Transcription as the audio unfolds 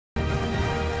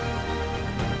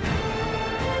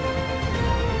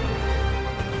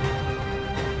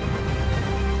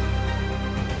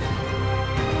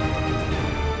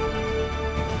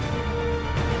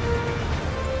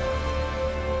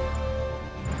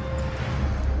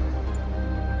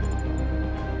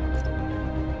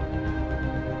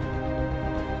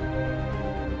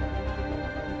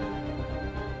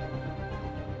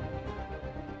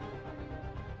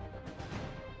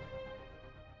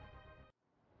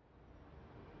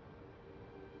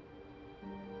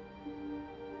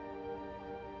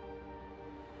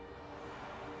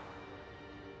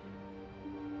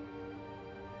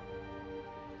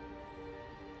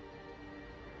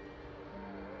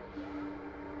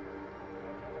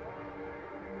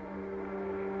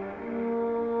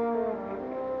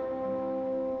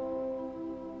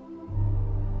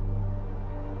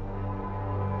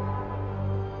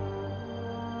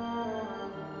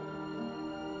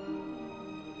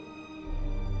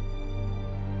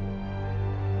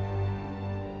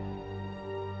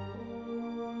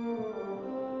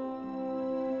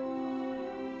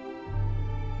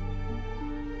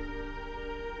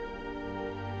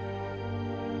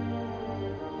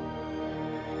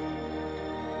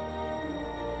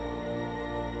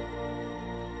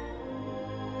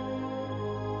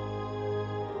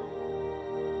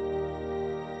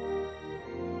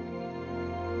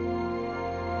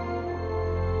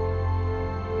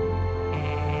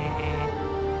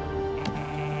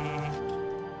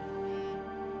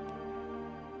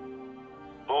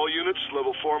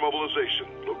level 4 mobilization.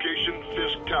 Location,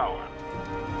 Fisk Tower.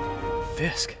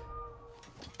 Fisk?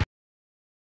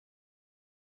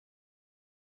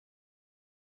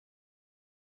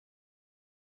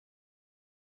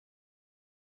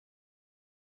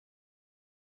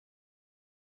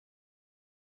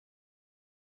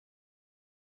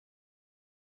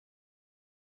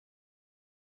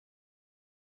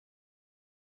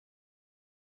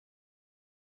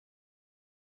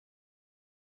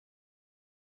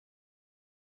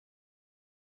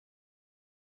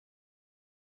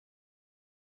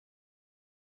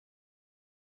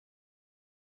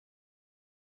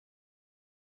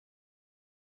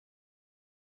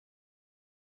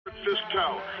 Fisk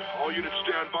Tower. All units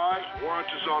stand by. Warrant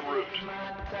is en route.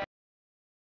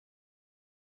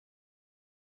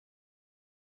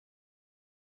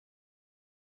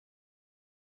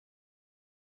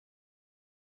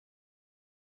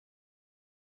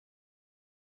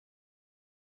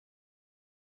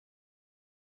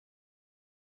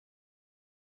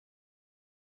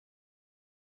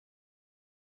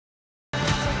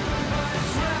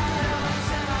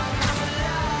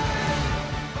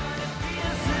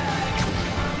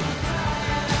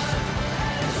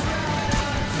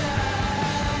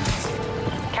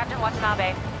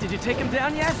 Watanabe. Did you take him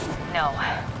down yet? No.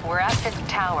 We're at Fisk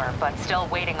Tower, but still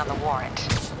waiting on the warrant.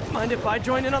 Mind if I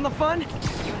join in on the fun?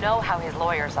 You know how his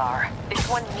lawyers are. This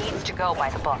one needs to go by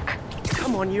the book.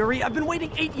 Come on, Yuri. I've been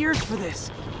waiting 8 years for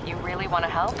this. You really want to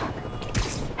help?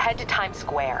 Head to Times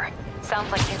Square.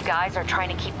 Sounds like these guys are trying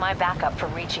to keep my backup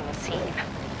from reaching the scene.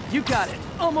 You got it.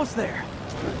 Almost there.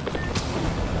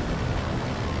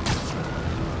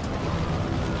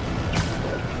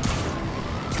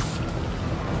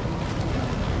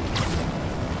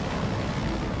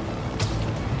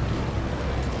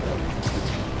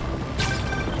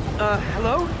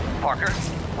 Hello? Parker,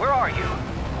 where are you?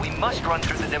 We must run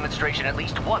through the demonstration at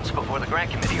least once before the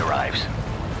grant committee arrives.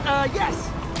 Yes.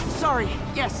 Sorry.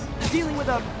 Yes. Dealing with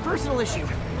a personal issue.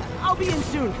 I'll be in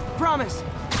soon. Promise.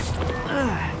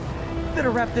 Better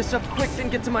wrap this up quick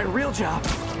and get to my real job.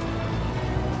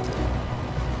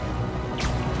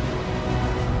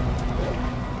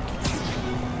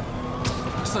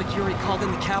 Looks like Yuri called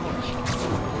in the cavalry.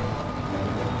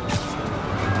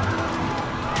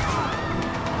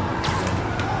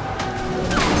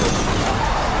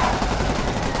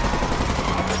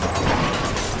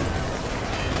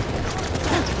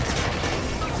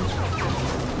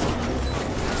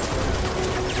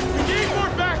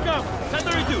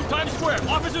 Times Square!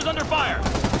 Officers under fire!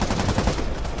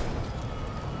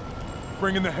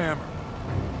 Bring in the hammer.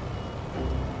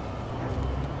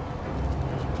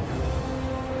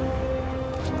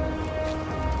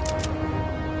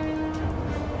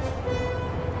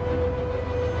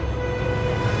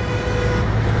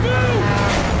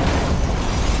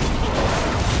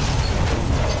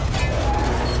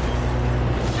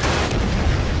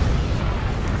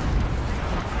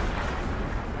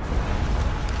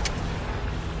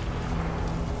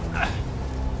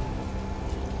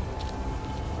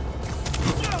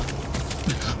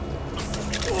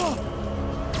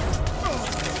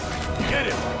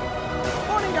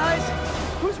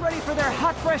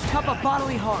 Fresh cup of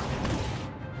bodily harm.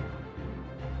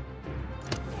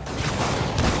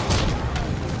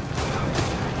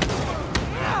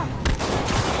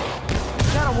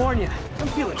 Gotta warn you, I'm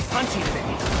feeling punchy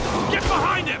today. Get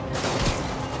behind him!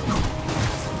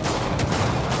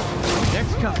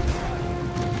 Next cup.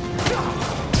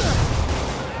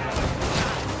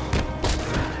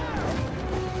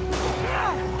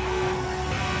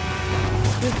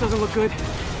 This doesn't look good.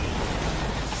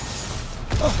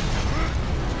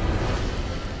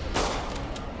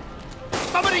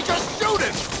 Somebody just shoot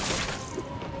him!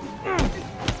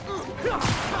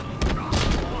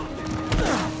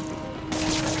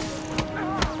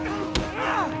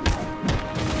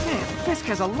 Man, Fisk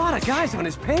has a lot of guys on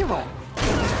his payroll.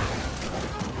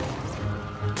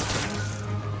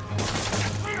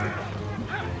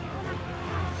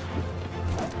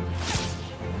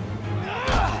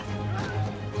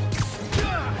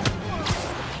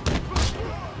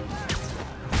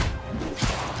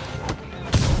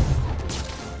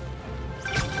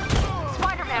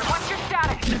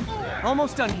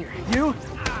 Almost done here. You?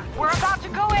 We're about to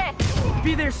go in!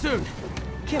 Be there soon.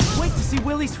 Can't wait to see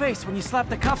Willie's face when you slap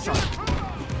the cuffs on him.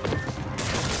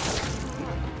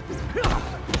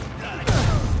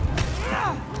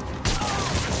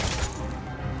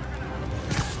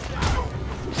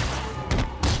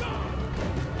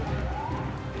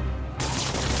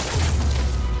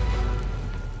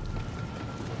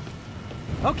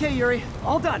 Okay, Yuri.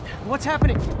 All done. What's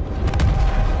happening?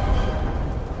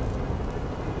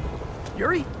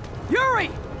 Yuri? Yuri!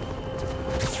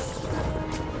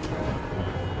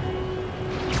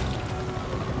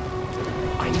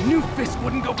 I knew Fisk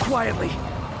wouldn't go quietly.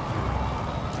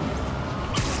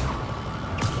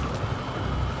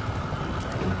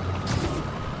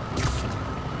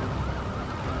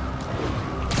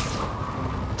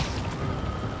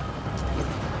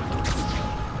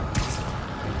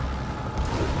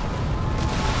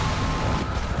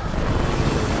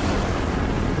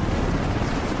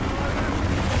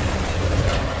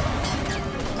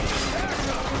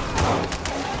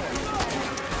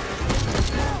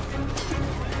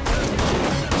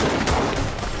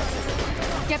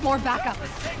 Get more backup.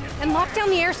 And lock down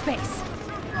the airspace.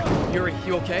 Yuri,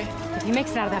 you okay? If he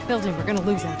makes it out of that building, we're gonna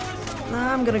lose him.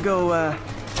 I'm gonna go,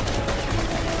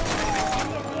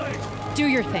 Do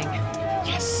your thing.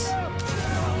 Yes!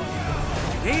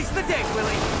 Today's the day,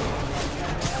 Willie!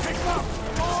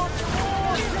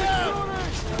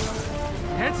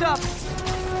 Heads up!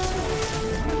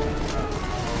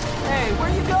 Hey, where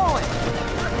you going?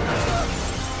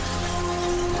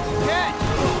 Catch!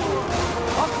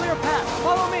 I'll clear a path.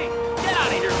 Follow me! Get out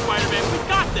of here, Spider-Man. We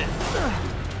got this.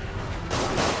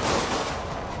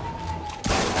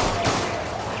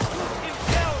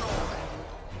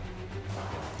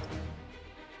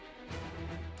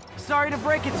 Sorry to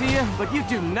break it to you, but you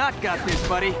do not got this,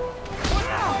 buddy.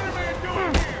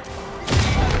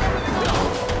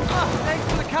 Thanks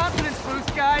for the confidence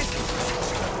boost, guys.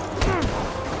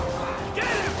 Get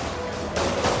him!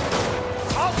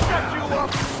 I'll set you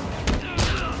up!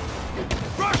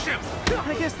 Rush him!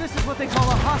 I guess this is what they call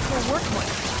a hostile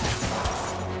workplace.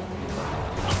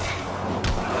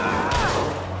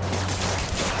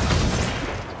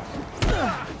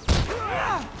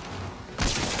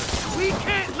 We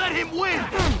can't let him win!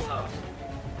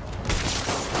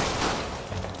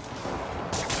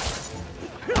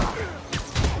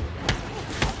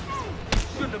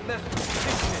 Shouldn't have messed with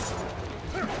business.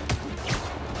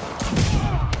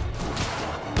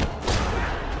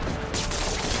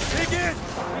 Dig in!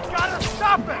 We gotta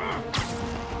stop it!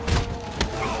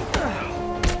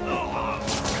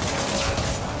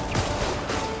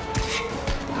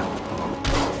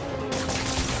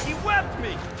 He webbed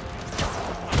me!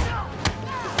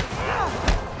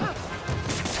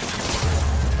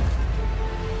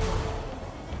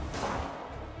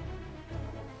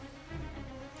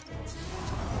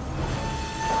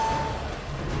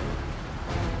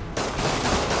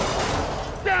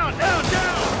 Down, down,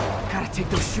 down! Gotta take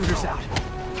those shooters out.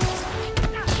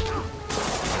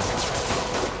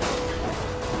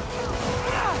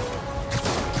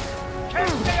 Can't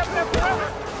stay up there forever!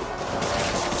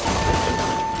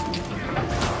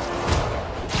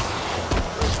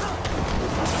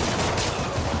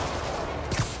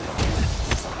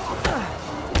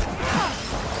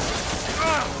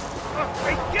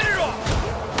 Hey, get it off!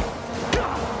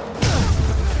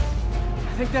 I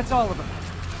think that's all of them.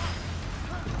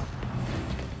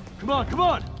 Come on, come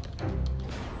on!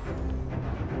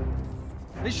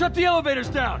 They shut the elevators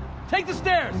down! Take the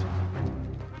stairs!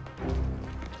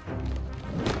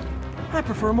 I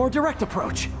prefer a more direct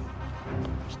approach.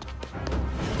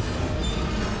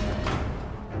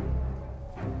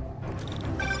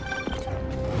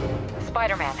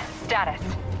 Spider-Man, status.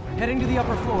 Heading to the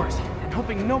upper floors, and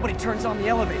hoping nobody turns on the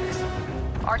elevators.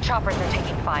 Our choppers are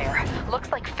taking fire.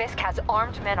 Looks like Fisk has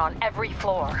armed men on every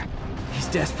floor. He's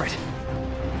desperate.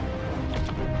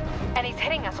 And he's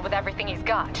hitting us with everything he's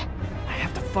got. I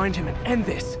have to find him and end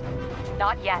this.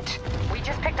 Not yet. We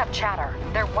just picked up chatter.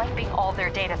 They're wiping all their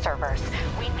data servers.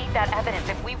 We need that evidence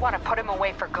if we want to put him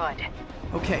away for good.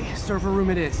 Okay, server room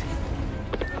it is.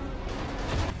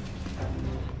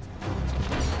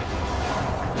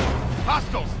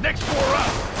 Hostiles, next floor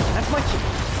up! That's my cue.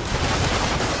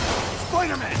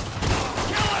 Spider-Man!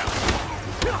 Kill him!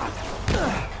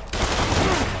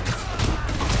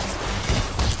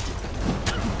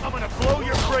 I'm gonna blow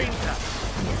your brains out!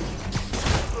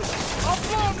 I'll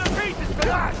blow him to pieces for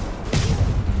that!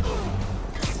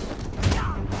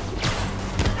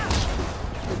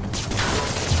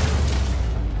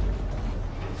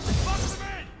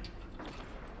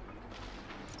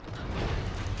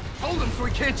 Hold him so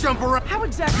he can't jump around! How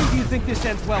exactly do you think this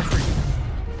ends well for you?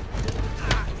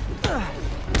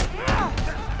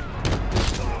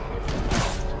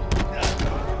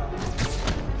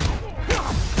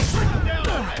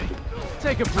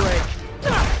 Take a break.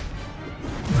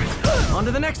 On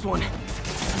to the next one.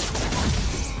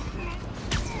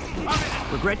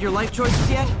 Regret your life choices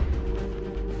yet?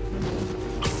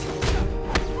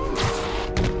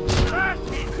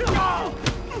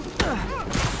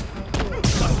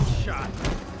 Shot.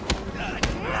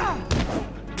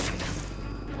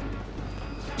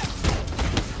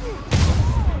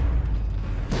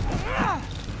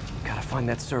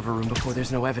 that server room before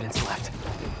there's no evidence left.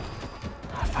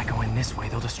 If I go in this way,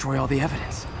 they'll destroy all the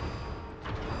evidence.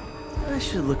 I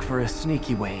should look for a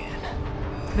sneaky way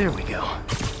in. There we go.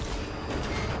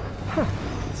 Huh.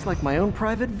 It's like my own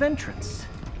private ventrance.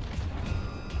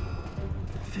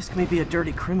 Fisk may be a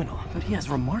dirty criminal, but he has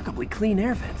remarkably clean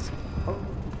air vents.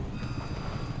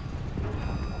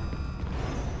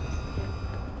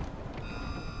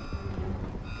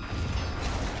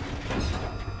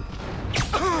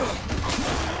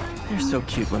 They're so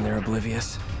cute when they're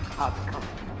oblivious. Cops coming.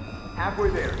 Halfway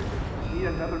there. Need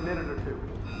another minute or two.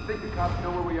 Think the cops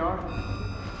know where we are?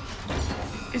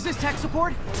 Is this tech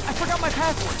support? I forgot my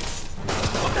password.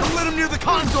 Don't let him near the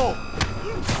console!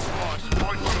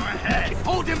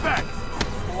 Hold him back!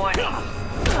 Warning.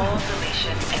 Full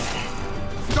deletion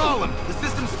imminent. Stall him! The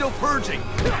system's still purging!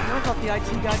 I thought the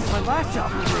IT guys at my last job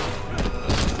were rude.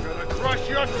 Gonna crush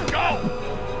your skull!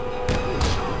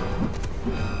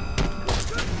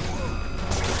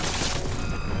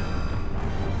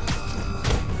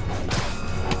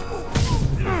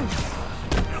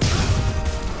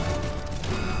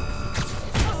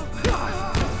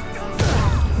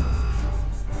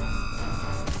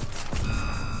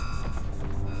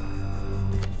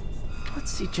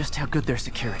 Let's see just how good their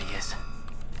security is.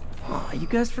 Aw, you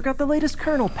guys forgot the latest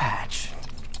kernel patch.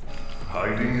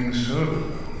 Hiding in the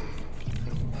server.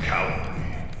 Cowardly.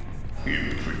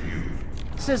 Even for you.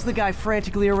 Says the guy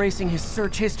frantically erasing his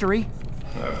search history.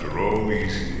 After all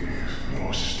these years,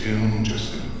 you're still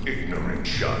just an ignorant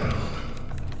child.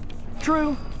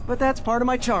 True, but that's part of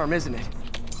my charm, isn't it?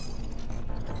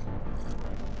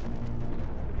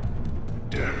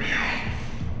 Damn you.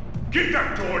 Get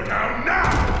that door down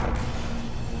now!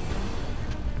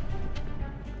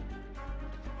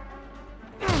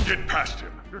 Get past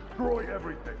him. Destroy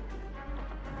everything.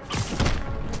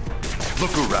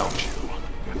 Look around you.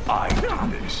 I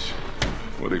did this.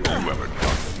 What have you ever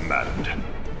done, Madden?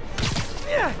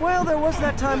 Yeah, well, there was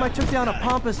that time I took down a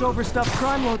pompous, overstuffed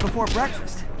crime lord before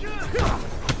breakfast.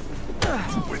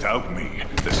 Without me,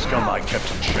 the scum I kept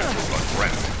in check will run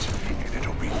rampant, and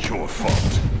it'll be your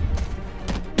fault.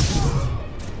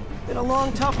 Been a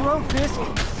long, tough road, Fisk.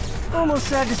 Almost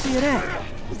sad to see it end.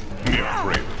 Yeah,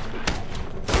 Raven.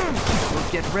 We'll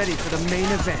get ready for the main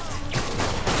event.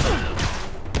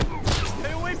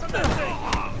 Stay away from that thing!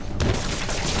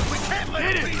 We can't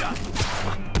let him beat us!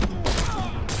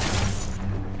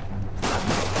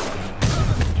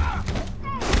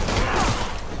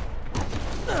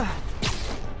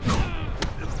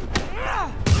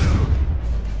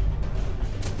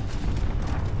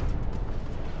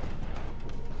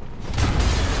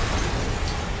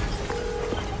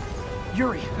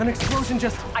 Yuri, an explosion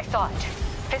just... I saw it.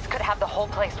 Fisk could have the whole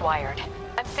place wired.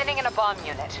 I'm sitting in a bomb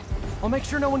unit. I'll make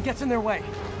sure no one gets in their way.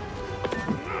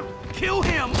 Kill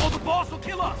him, or the boss will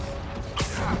kill us!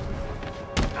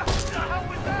 What the hell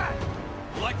was that?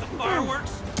 Like the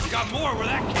fireworks? Got more where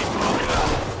that came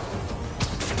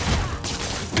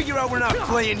from. Figure out we're not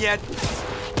playing yet.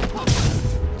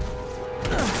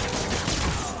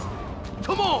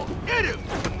 Come on, hit him!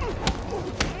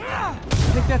 I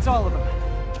think that's all of them.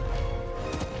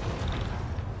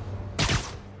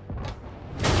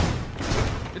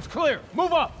 It's clear.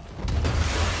 Move up!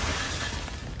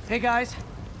 Hey guys,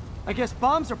 I guess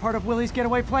bombs are part of Willie's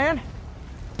getaway plan?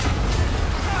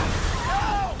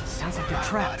 Sounds like they're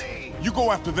trapped. You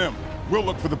go after them. We'll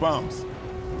look for the bombs.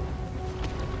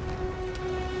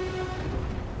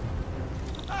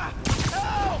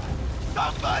 Help!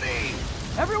 Somebody!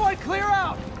 Everyone clear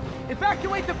out!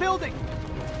 Evacuate the building!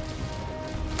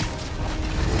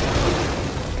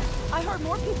 I heard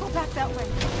more people back that way.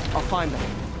 I'll find them.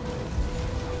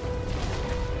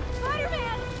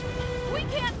 Spider-Man! We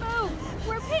can't move!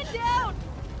 We're pinned down!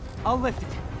 I'll lift it.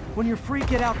 When you're free,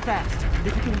 get out fast.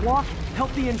 If you can walk,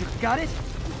 help the injured. Got it?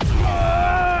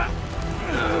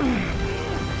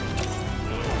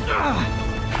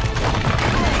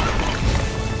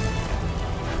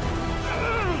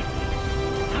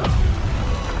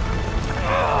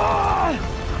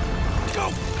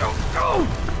 Go, go, go!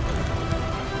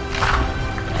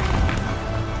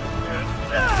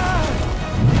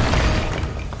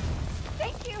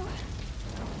 Thank you!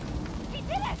 We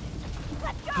did it!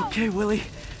 Let's go! Okay, Willie.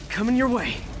 Coming your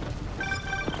way.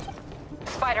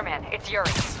 Spider-Man, it's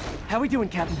Yuri. How we doing,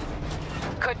 Captain?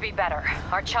 Could be better.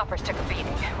 Our choppers took a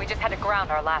beating. We just had to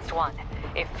ground our last one.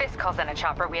 If Fisk calls in a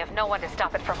chopper, we have no one to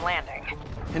stop it from landing.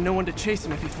 And no one to chase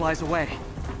him if he flies away.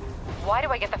 Why do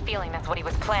I get the feeling that's what he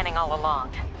was planning all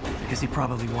along? Because he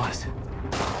probably was.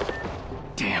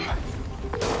 Damn.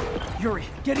 Yuri,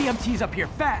 get EMTs up here,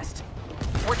 fast!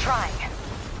 We're trying.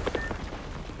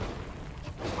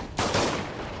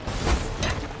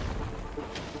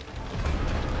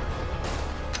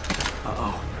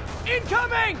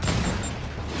 Incoming!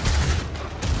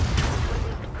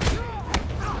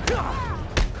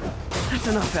 That's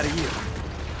enough out of you.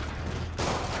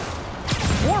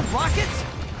 More rockets?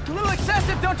 A little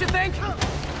excessive, don't you think?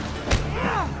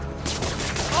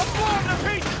 I'll blow him to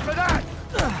pieces for that!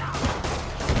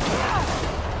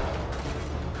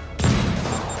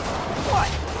 What?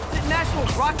 Is it National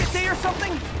Rocket Day or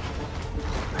something?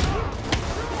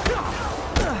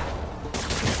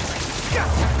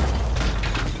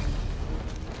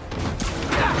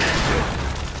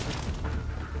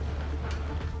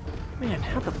 Man,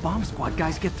 how'd the bomb squad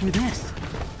guys get through this?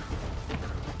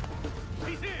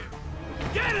 He's here!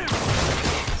 Get him!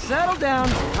 Settle down.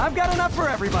 I've got enough for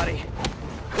everybody.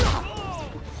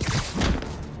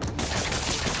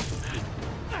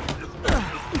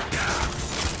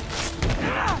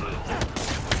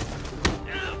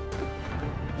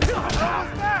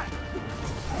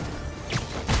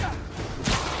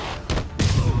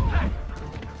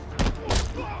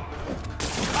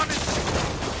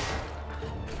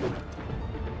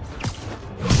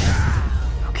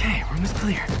 Okay, room is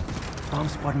clear. Bomb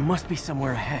squad must be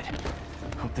somewhere ahead.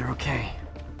 Hope they're okay.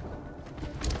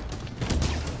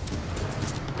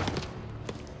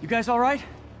 You guys all right?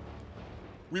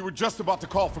 We were just about to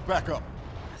call for backup.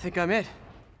 I think I'm it.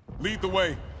 Lead the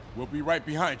way. We'll be right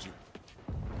behind you.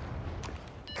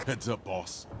 Heads up,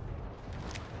 boss.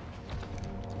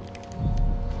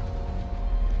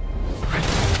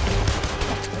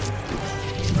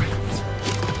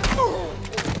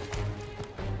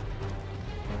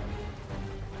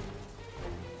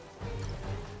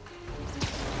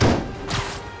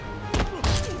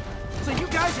 So you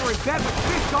guys were in bed with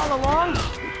Fisk all along?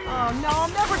 Oh no, I'll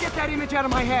never get that image out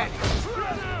of my head.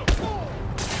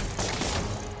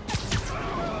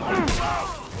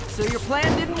 So your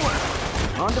plan didn't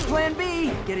work. On to plan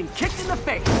B, getting kicked in the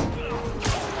face.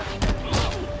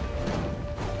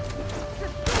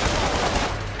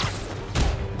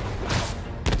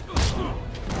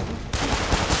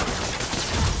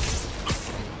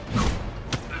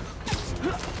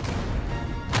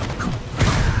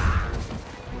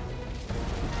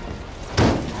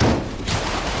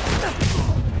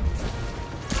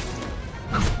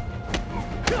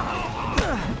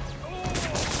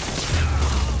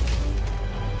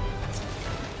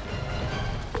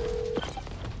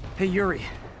 Hey, Yuri.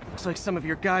 Looks like some of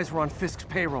your guys were on Fisk's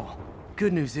payroll.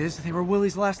 Good news is, they were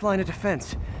Willie's last line of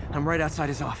defense. I'm right outside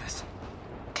his office.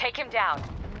 Take him down,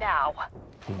 now.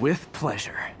 With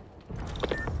pleasure.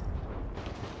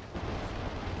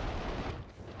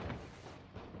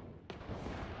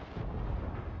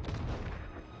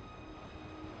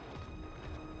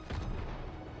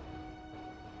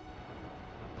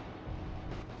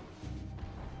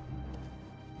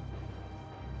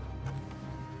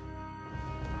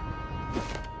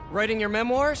 Writing your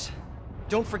memoirs?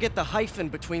 Don't forget the hyphen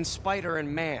between spider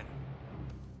and man.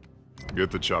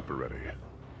 Get the chopper ready.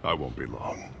 I won't be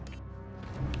long.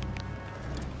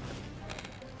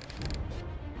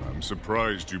 I'm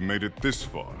surprised you made it this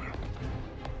far.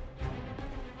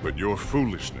 But your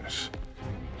foolishness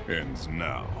ends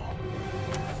now.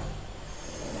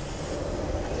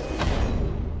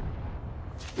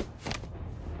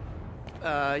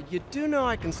 You do know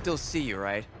I can still see you,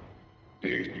 right?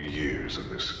 8 years of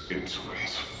this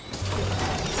insolence.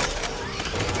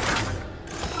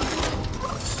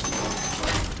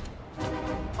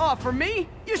 Oh, for me?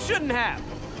 You shouldn't have!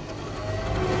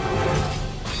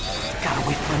 Gotta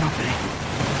wait for an opening.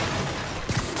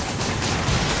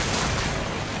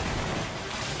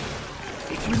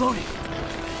 It's reloading.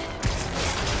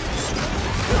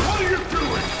 What are you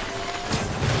doing?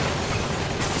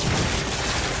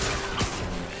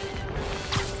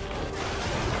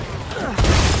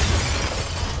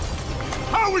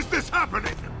 How is this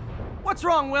happening? What's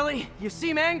wrong, Willie? You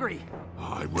seem angry.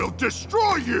 I will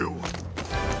destroy you!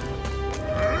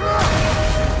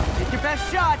 Take your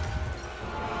best shot.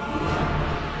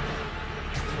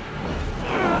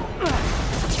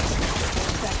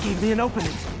 That gave me an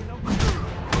opening.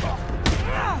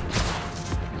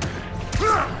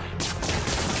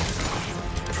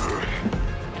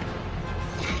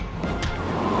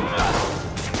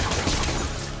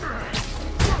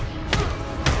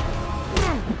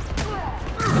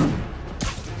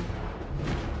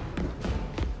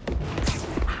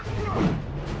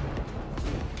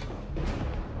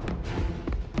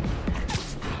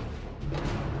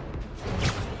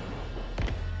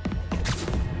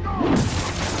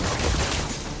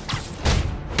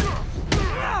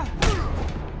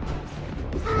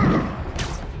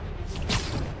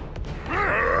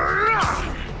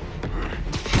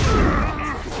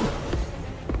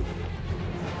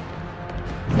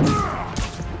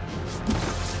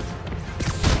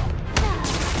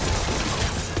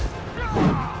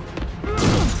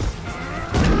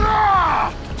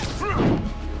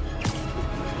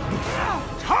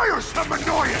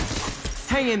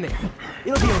 Hang in there.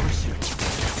 It'll be over soon.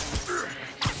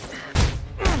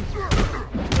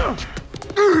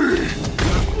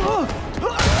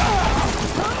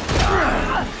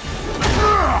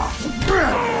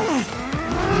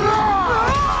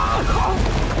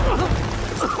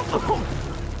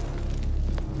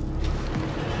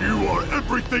 You are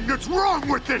everything that's wrong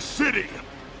with this city!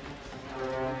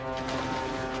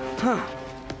 Huh.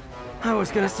 I was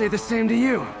gonna say the same to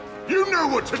you. You know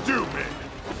what to do, man!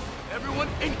 Everyone,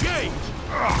 engage!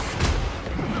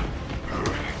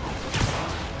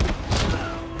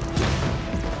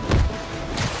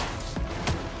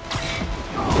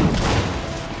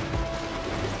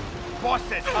 Boss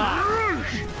says hi.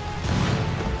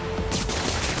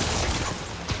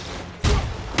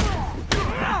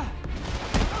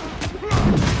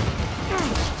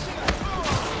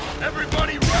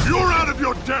 Everybody run! You're out of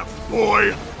your depth,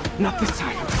 boy! Not this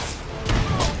time.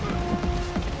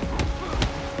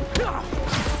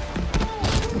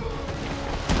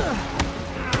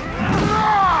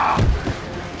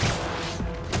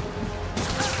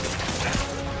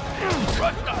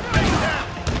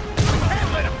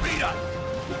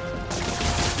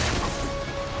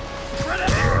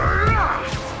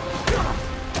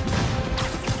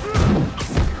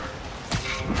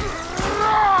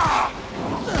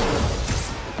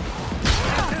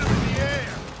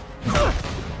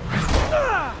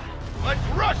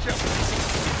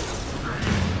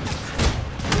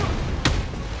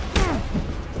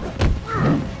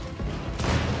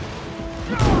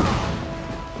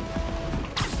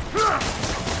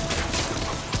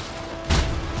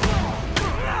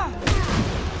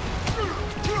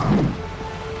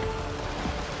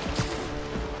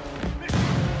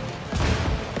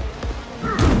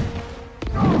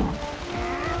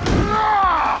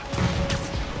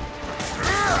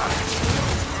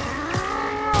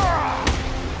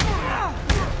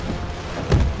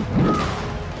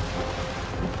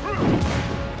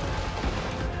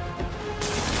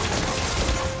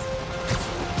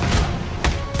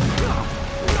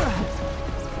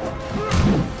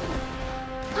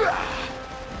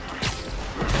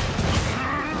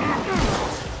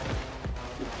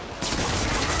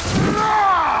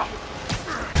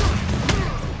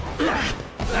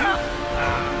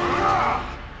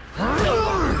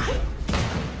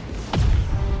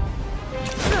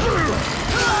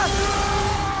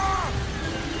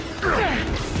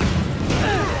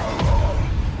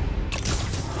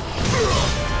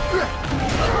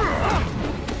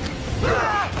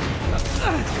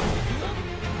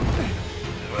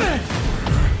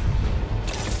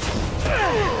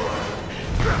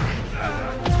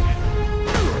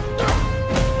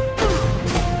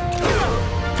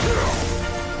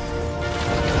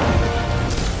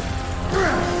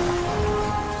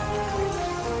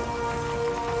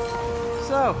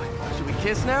 So, should we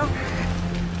kiss now?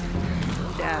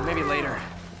 Yeah, maybe later.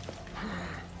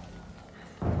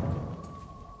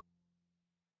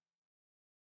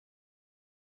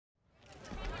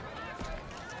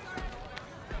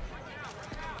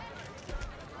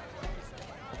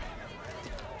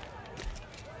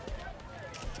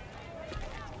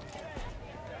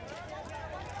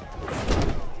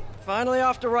 Finally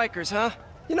off to Rikers, huh?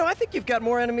 You know, I think you've got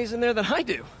more enemies in there than I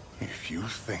do. If you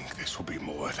think this will be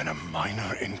more than a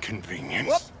minor inconvenience...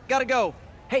 Whoop, gotta go.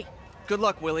 Hey, good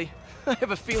luck, Willie. I have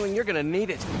a feeling you're gonna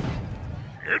need it.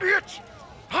 Idiot!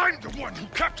 I'm the one who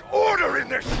kept order in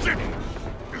this city!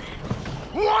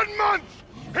 1 month!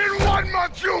 In 1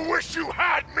 month you'll wish you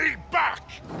had me